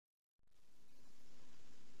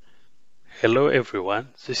Hello everyone,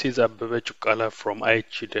 this is Abebe Chukala from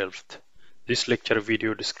IHE Delft. This lecture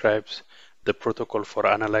video describes the protocol for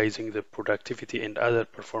analyzing the productivity and other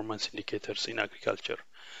performance indicators in agriculture.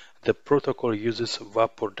 The protocol uses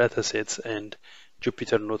WaPOR datasets and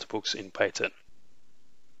Jupyter notebooks in Python.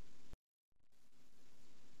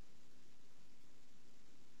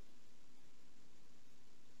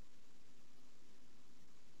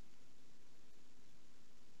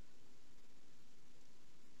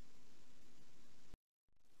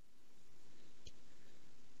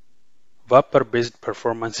 WaPOR-based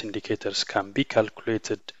performance indicators can be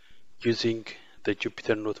calculated using the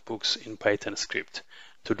Jupyter notebooks in Python script.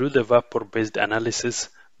 To do the WaPOR-based analysis,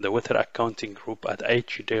 the Water Accounting Group at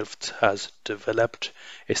IHE Delft has developed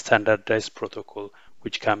a standardized protocol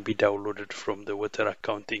which can be downloaded from the Water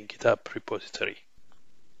Accounting GitHub repository.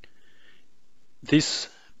 This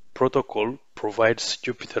protocol provides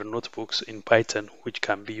Jupyter notebooks in Python which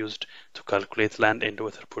can be used to calculate land and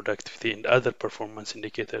water productivity and other performance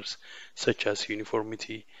indicators such as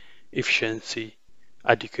uniformity, efficiency,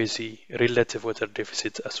 adequacy, relative water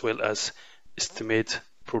deficit, as well as estimate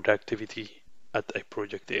productivity at a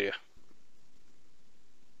project area.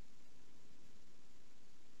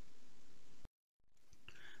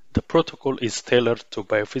 The protocol is tailored to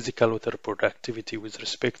biophysical water productivity with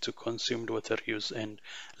respect to consumed water use and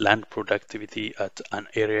land productivity at an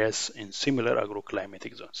areas in similar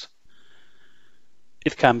agroclimatic zones.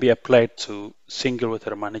 It can be applied to single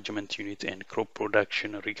water management unit and crop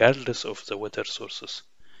production regardless of the water sources,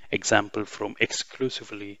 example from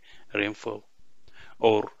exclusively rainfall,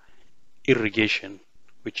 or irrigation,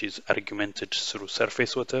 which is augmented through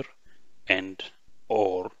surface water and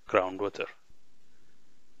or groundwater.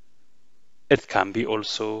 It can be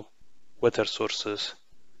also water sources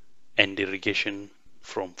and irrigation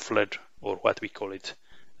from flood, or what we call it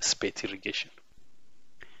spate irrigation.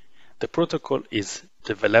 The protocol is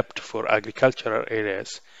developed for agricultural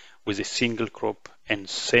areas with a single crop and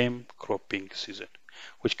same cropping season,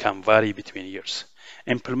 which can vary between years.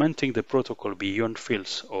 Implementing the protocol beyond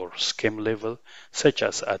fields or scheme level, such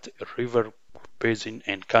as at river basin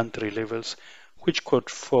and country levels, which could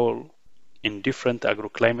fall in different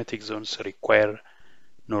agroclimatic zones, require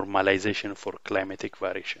normalization for climatic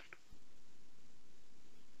variation.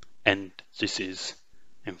 And this is,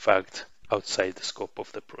 in fact, outside the scope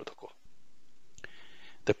of the protocol.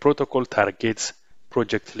 The protocol targets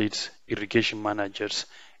project leads, irrigation managers,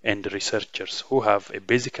 and researchers who have a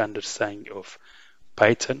basic understanding of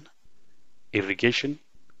Python, irrigation,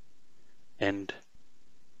 and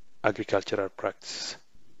agricultural practices.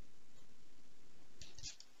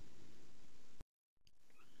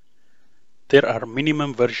 There are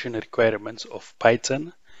minimum version requirements of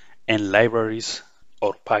Python and libraries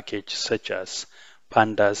or packages such as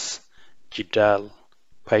Pandas, GDAL,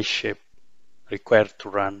 PyShape required to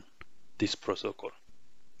run this protocol.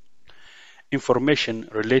 Information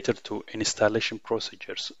related to installation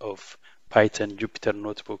procedures of Python, Jupyter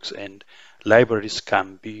notebooks, and libraries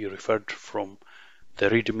can be referred from the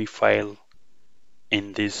README file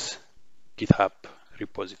in this GitHub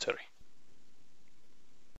repository.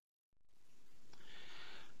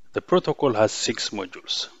 The protocol has 6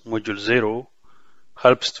 modules. Module 0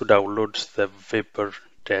 helps to download the WaPOR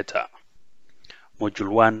data. Module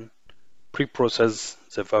 1 pre-process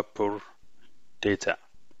the WaPOR data.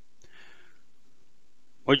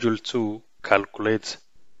 Module 2 calculates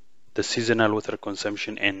the seasonal water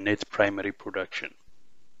consumption and net primary production.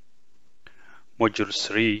 Module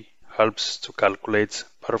 3 helps to calculate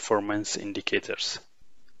performance indicators.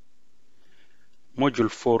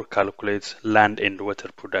 Module 4 calculates land and water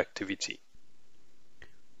productivity.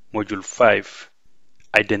 Module 5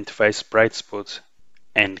 identifies bright spots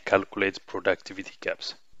and calculates productivity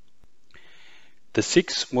gaps. The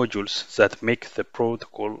 6 modules that make the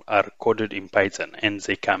protocol are coded in Python and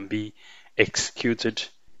they can be executed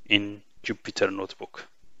in Jupyter Notebook,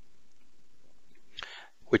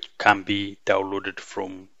 which can be downloaded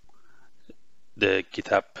from the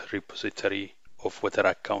GitHub repository of Water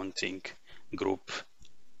Accounting Group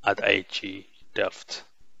at IHE Delft.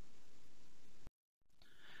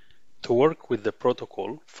 To work with the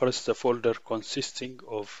protocol, first the folder consisting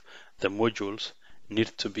of the modules need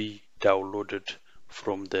to be downloaded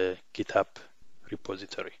from the GitHub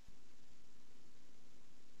repository.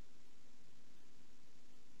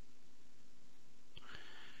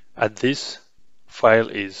 As this file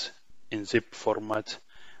is in zip format,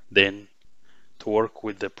 then to work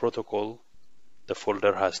with the protocol, the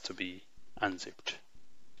folder has to be unzipped.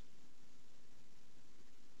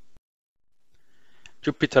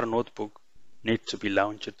 Jupyter Notebook needs to be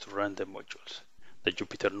launched to run the modules. The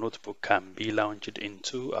Jupyter Notebook can be launched in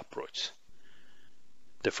 2 approaches.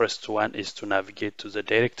 The first one is to navigate to the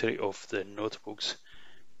directory of the notebooks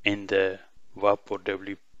in the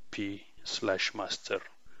WAPORWP/master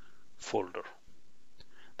folder.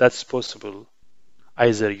 That's possible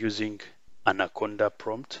either using Anaconda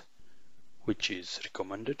prompt, which is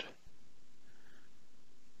recommended,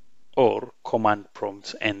 or command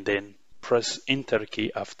prompt and then press enter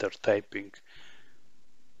key after typing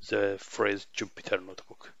the phrase Jupyter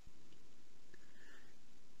Notebook.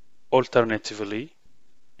 Alternatively,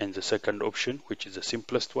 and the second option, which is the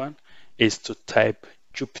simplest one, is to type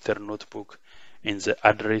Jupyter Notebook in the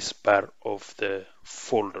address bar of the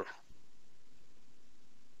folder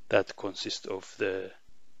that consists of the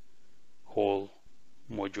whole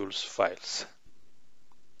modules files,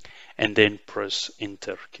 and then press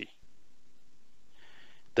enter key.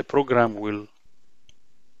 The program will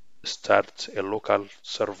start a local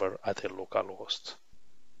server at a local host,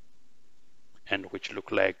 and which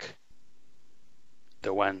look like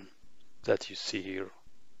the one that you see here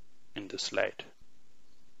in the slide.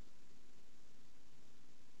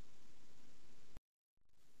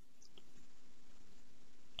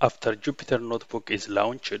 After Jupyter Notebook is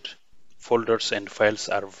launched, folders and files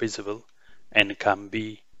are visible and can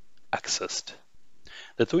be accessed.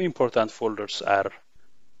 The two important folders are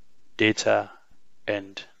Data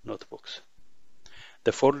and Notebooks.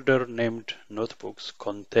 The folder named Notebooks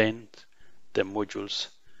contains the modules,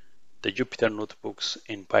 the Jupyter Notebooks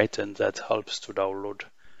in Python that helps to download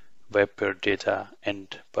WaPOR data and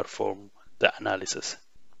perform the analysis.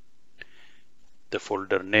 The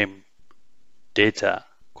folder name Data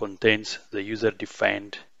contains the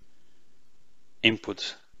user-defined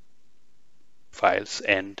input files,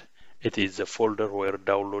 and it is the folder where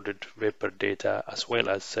downloaded WaPOR data as well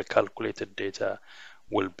as the calculated data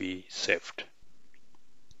will be saved.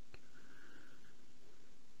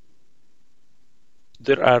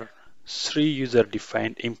 There are 3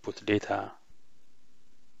 user-defined input data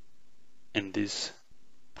in this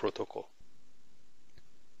protocol.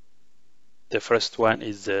 The first one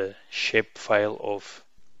is the shape file of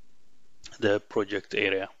the project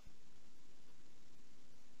area,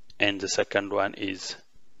 and the second one is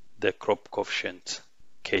the crop coefficient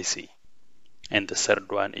KC, and the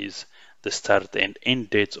third one is the start and end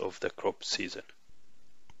dates of the crop season.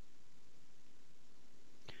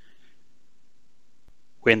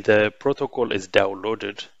 When the protocol is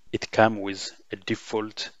downloaded, it comes with a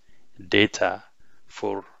default data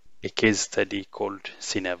for a case study called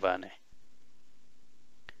Sinavane.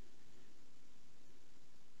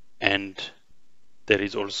 And there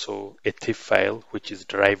is also a TIFF file which is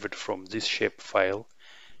derived from this shape file,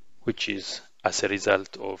 which is as a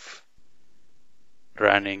result of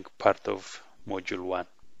running part of module 1.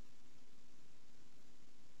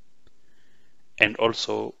 And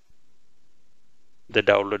also the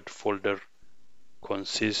download folder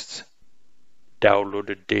consists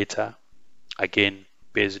downloaded data, again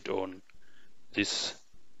based on this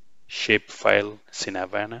shape file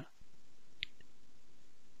Sinavana.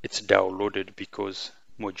 It's downloaded because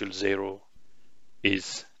module 0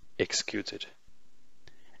 is executed.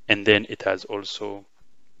 And then it has also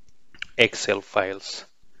Excel files,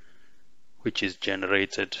 which is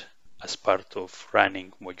generated as part of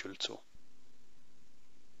running module 2.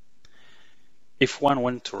 If one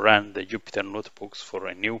wants to run the Jupyter Notebooks for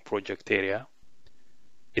a new project area,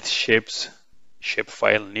 its shape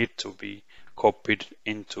file needs to be copied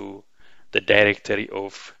into the directory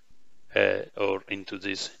of or into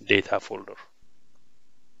this data folder.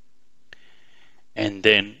 And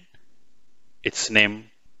then its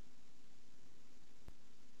name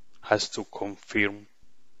has to confirm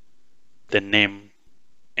the name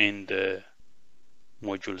in the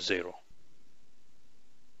module 0.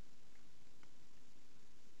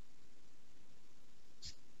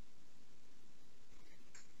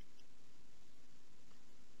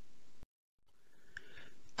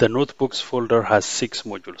 The Notebooks folder has 6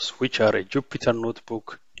 modules, which are a Jupyter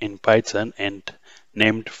Notebook in Python and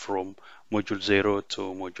named from Module 0 to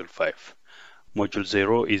Module 5. Module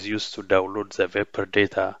 0 is used to download the WaPOR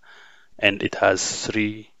data, and it has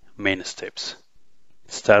 3 main steps.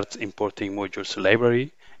 Start importing modules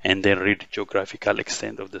library, and then read geographical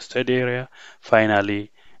extent of the study area. Finally,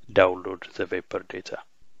 download the WaPOR data.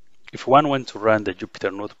 If one wants to run the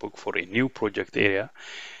Jupyter Notebook for a new project area,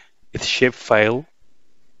 its shape file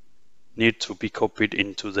need to be copied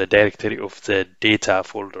into the directory of the data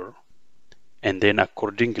folder, and then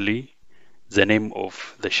accordingly the name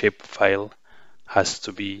of the shape file has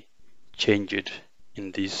to be changed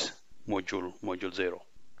in this module 0.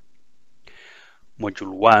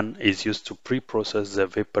 Module 1 is used to pre-process the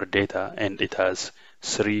WaPOR data, and it has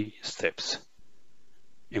 3 steps.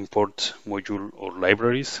 import module or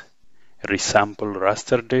libraries, resample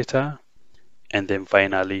raster data, and then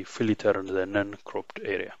finally filter the non-cropped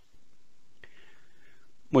area.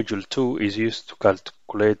 Module 2 is used to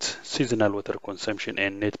calculate seasonal water consumption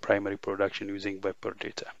and net primary production using WaPOR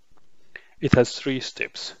data. It has 3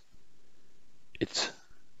 steps. It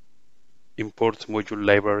imports module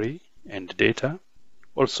library and data,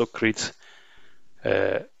 also creates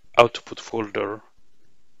output folder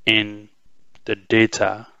in the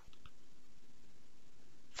data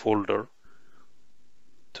folder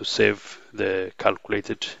to save the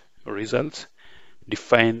calculated results,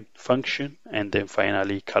 define function, and then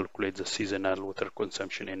finally calculate the seasonal water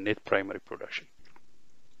consumption and net primary production.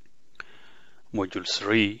 Module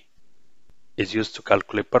 3 is used to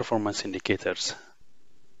calculate performance indicators,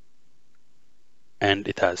 and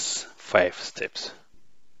it has 5 steps.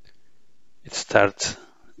 It starts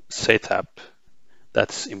setup,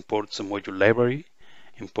 that imports the module library,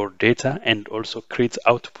 import data, and also creates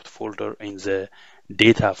output folder in the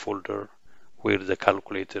data folder where the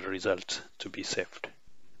calculated result to be saved.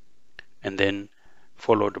 And then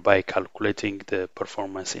followed by calculating the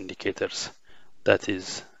performance indicators, that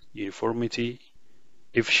is uniformity,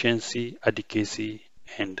 efficiency, adequacy,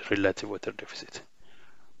 and relative water deficit.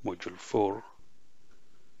 Module 4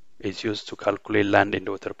 is used to calculate land and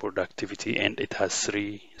water productivity, and it has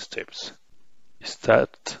 3 steps.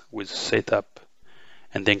 Start with setup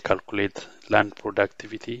and then calculate land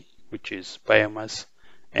productivity, which is biomass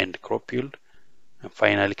and crop yield, and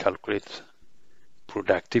finally calculate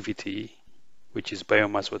productivity, which is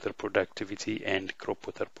biomass water productivity and crop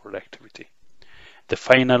water productivity. The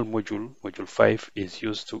final module, module 5, is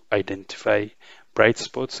used to identify bright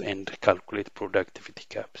spots and calculate productivity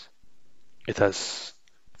gaps. It has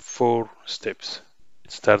 4 steps.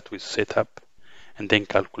 It starts with setup and then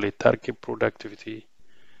calculate target productivity.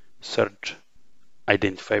 Third,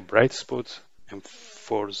 identify bright spots, and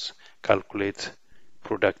fourth, calculate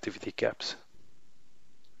productivity gaps.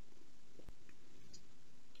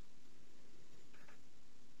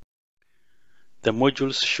 The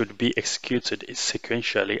modules should be executed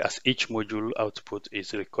sequentially, as each module output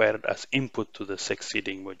is required as input to the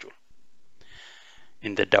succeeding module.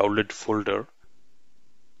 In the download folder,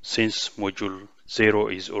 since module 0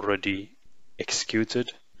 is already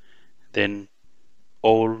executed, then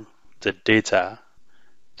all the data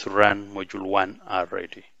to run module 1 are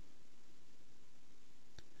ready.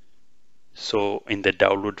 So in the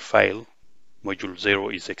download file, module 0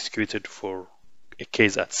 is executed for a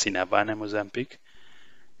case at Sinavana, Mozambique,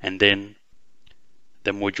 and then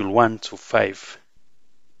the module 1 to 5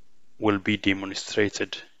 will be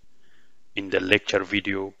demonstrated in the lecture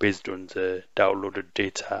video based on the downloaded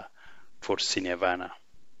data for Sinavana.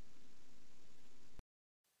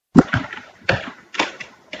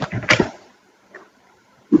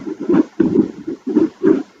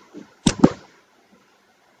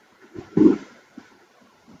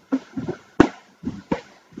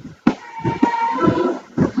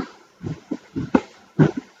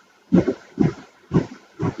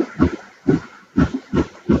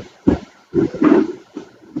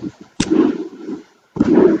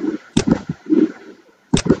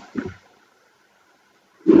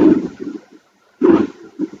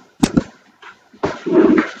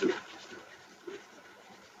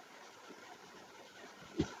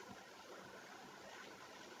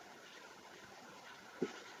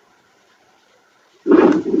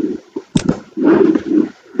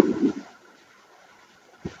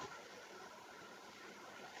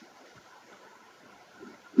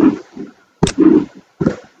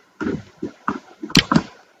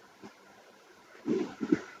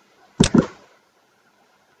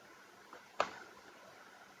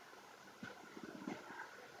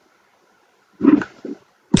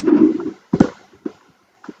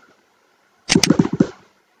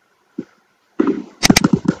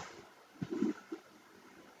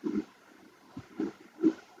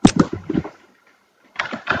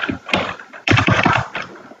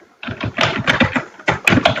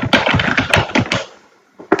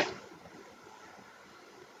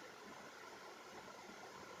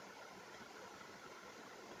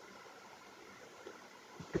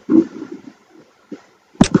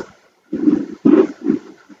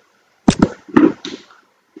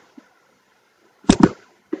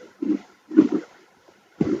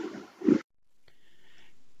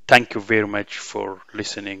 Thank you very much for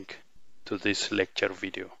listening to this lecture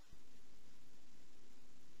video.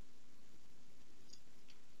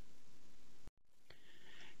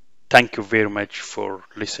 Thank you very much for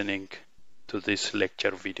listening to this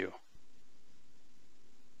lecture video.